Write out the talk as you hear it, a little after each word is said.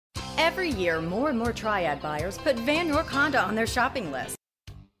Every year, more and more Triad buyers put Vann York Honda on their shopping list.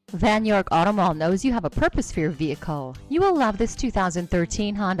 Vann York Auto Mall knows you have a purpose for your vehicle. You will love this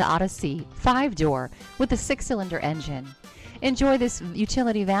 2013 Honda Odyssey 5-door with a 6-cylinder engine. Enjoy this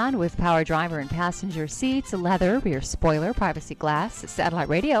utility van with power driver and passenger seats, leather, rear spoiler, privacy glass, satellite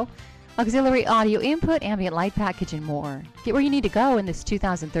radio, auxiliary audio input, ambient light package, and more. Get where you need to go in this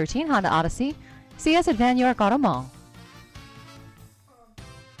 2013 Honda Odyssey. See us at Vann York Auto Mall.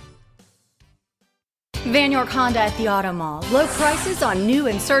 Vann York Honda at the Auto Mall. Low prices on new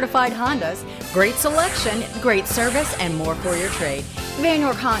and certified Hondas, great selection, great service, and more for your trade. Vann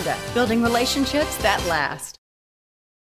York Honda, building relationships that last.